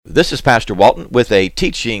This is Pastor Walton with a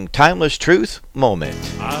Teaching Timeless Truth moment.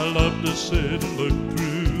 I love to sit and look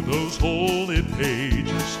through those holy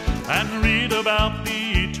pages and read about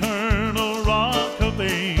the eternal Rock of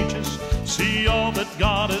Ages. See all that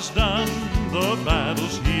God has done, the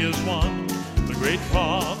battles He has won, the great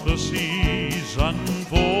prophecies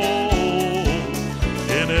unfold.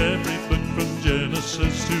 In every book from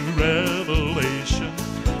Genesis to Revelation,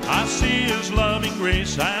 I see His loving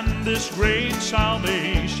grace, and this great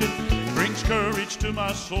salvation brings courage to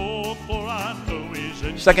my soul, for I know He's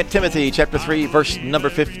in 2 Timothy chapter 3, verse number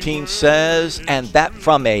 15 says, "And that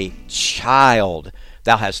from a child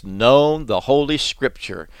thou hast known the Holy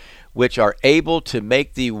Scripture, which are able to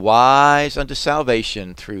make thee wise unto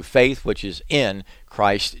salvation through faith which is in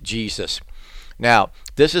Christ Jesus." Now,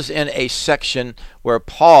 this is in a section where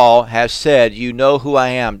Paul has said, you know who I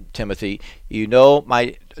am, Timothy. You know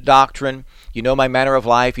my doctrine. You know my manner of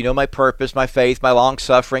life. You know my purpose, my faith, my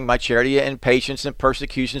long-suffering, my charity and patience and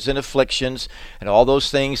persecutions and afflictions and all those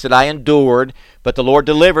things that I endured. But the Lord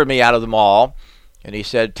delivered me out of them all. And he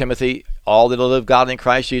said, Timothy, all that will live godly in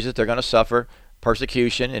Christ Jesus, they're going to suffer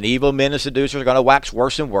persecution. And evil men and seducers are going to wax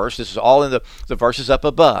worse and worse. This is all in the verses up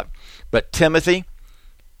above. But Timothy,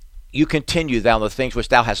 you continue down the things which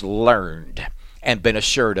thou hast learned and been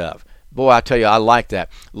assured of. Boy, I tell you, I like that.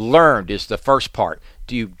 Learned is the first part.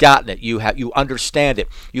 You've gotten it. You understand it.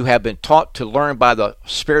 You have been taught to learn by the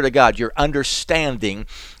Spirit of God. Your understanding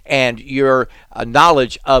and your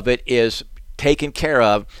knowledge of it is taken care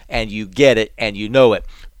of, and you get it and you know it.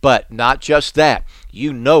 But not just that.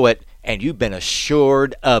 You know it and you've been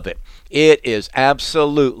assured of it. It is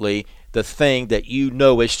absolutely the thing that you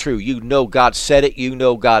know is true. You know God said it. You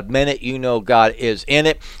know God meant it. You know God is in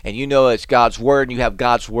it. And you know it's God's Word, and you have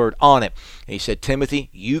God's Word on it. And he said, Timothy,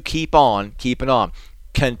 you keep on keeping on.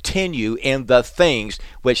 Continue in the things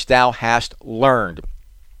which thou hast learned.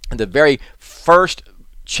 In the very first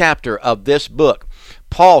chapter of this book,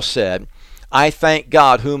 Paul said, I thank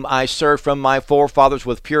God whom I serve from my forefathers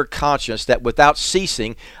with pure conscience, that without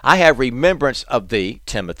ceasing I have remembrance of thee,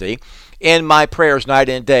 Timothy, in my prayers night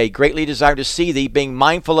and day, greatly desire to see thee, being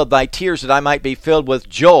mindful of thy tears, that I might be filled with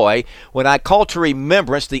joy when I call to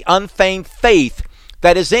remembrance the unfeigned faith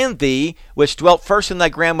that is in thee, which dwelt first in thy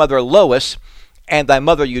grandmother Lois and thy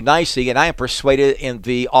mother Eunice, and I am persuaded in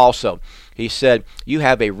thee also. He said, you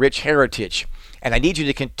have a rich heritage, and I need you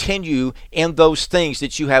to continue in those things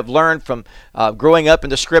that you have learned from growing up in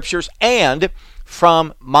the Scriptures and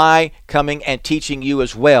from my coming and teaching you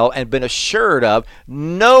as well, and been assured of,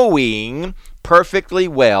 knowing perfectly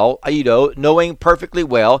well, knowing perfectly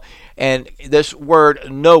well. And this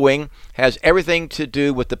word knowing has everything to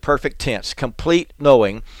do with the perfect tense, complete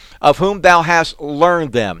knowing, of whom thou hast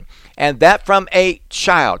learned them, and that from a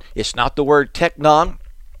child. It's not the word teknon,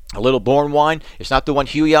 a little born wine. It's not the one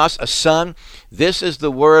huios, a son. This is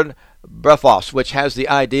the word brephos, which has the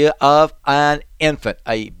idea of an infant,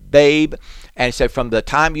 a babe. And he said, from the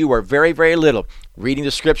time you were very, very little, reading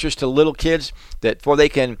the Scriptures to little kids, that before they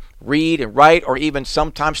can read and write or even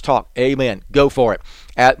sometimes talk, amen, go for it.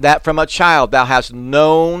 That from a child thou hast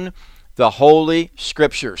known the Holy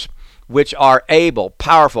Scriptures, which are able,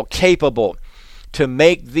 powerful, capable to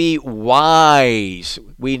make thee wise.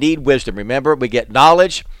 We need wisdom. Remember, we get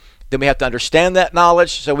knowledge, then we have to understand that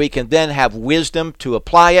knowledge so we can then have wisdom to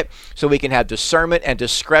apply it, so we can have discernment and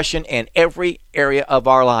discretion in every area of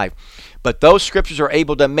our life. But those Scriptures are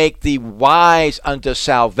able to make thee wise unto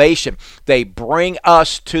salvation. They bring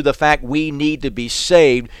us to the fact we need to be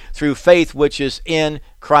saved through faith which is in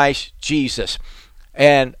Christ Jesus.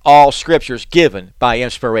 And all Scriptures given by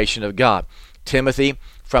inspiration of God. Timothy,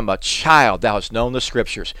 from a child thou hast known the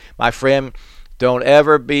Scriptures. My friend, don't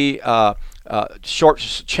ever be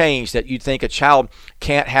short-changed that you think a child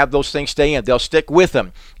can't have those things stay in. They'll stick with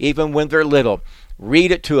them even when they're little.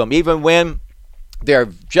 Read it to them even when they're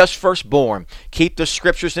just first born. Keep the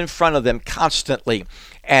Scriptures in front of them constantly,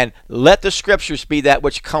 and let the Scriptures be that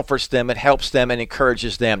which comforts them and helps them and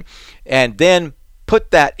encourages them. And then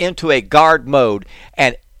put that into a guard mode,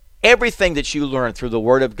 and everything that you learn through the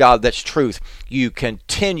Word of God that's truth, you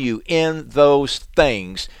continue in those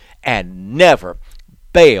things and never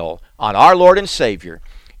bail on our Lord and Savior,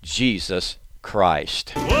 Jesus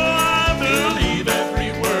Christ. Oh, I believe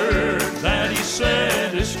every word that He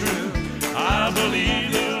said is true. I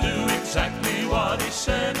believe He'll do exactly what He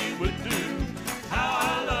said He would do. How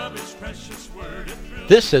I love His precious word.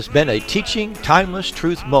 This has been a Teaching Timeless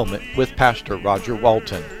Truth moment with Pastor Roger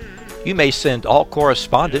Walton. You may send all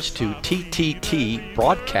correspondence to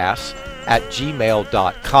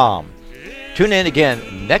tttbroadcasts@gmail.com. Tune in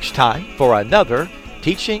again next time for another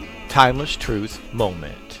Teaching Timeless Truth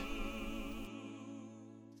moment.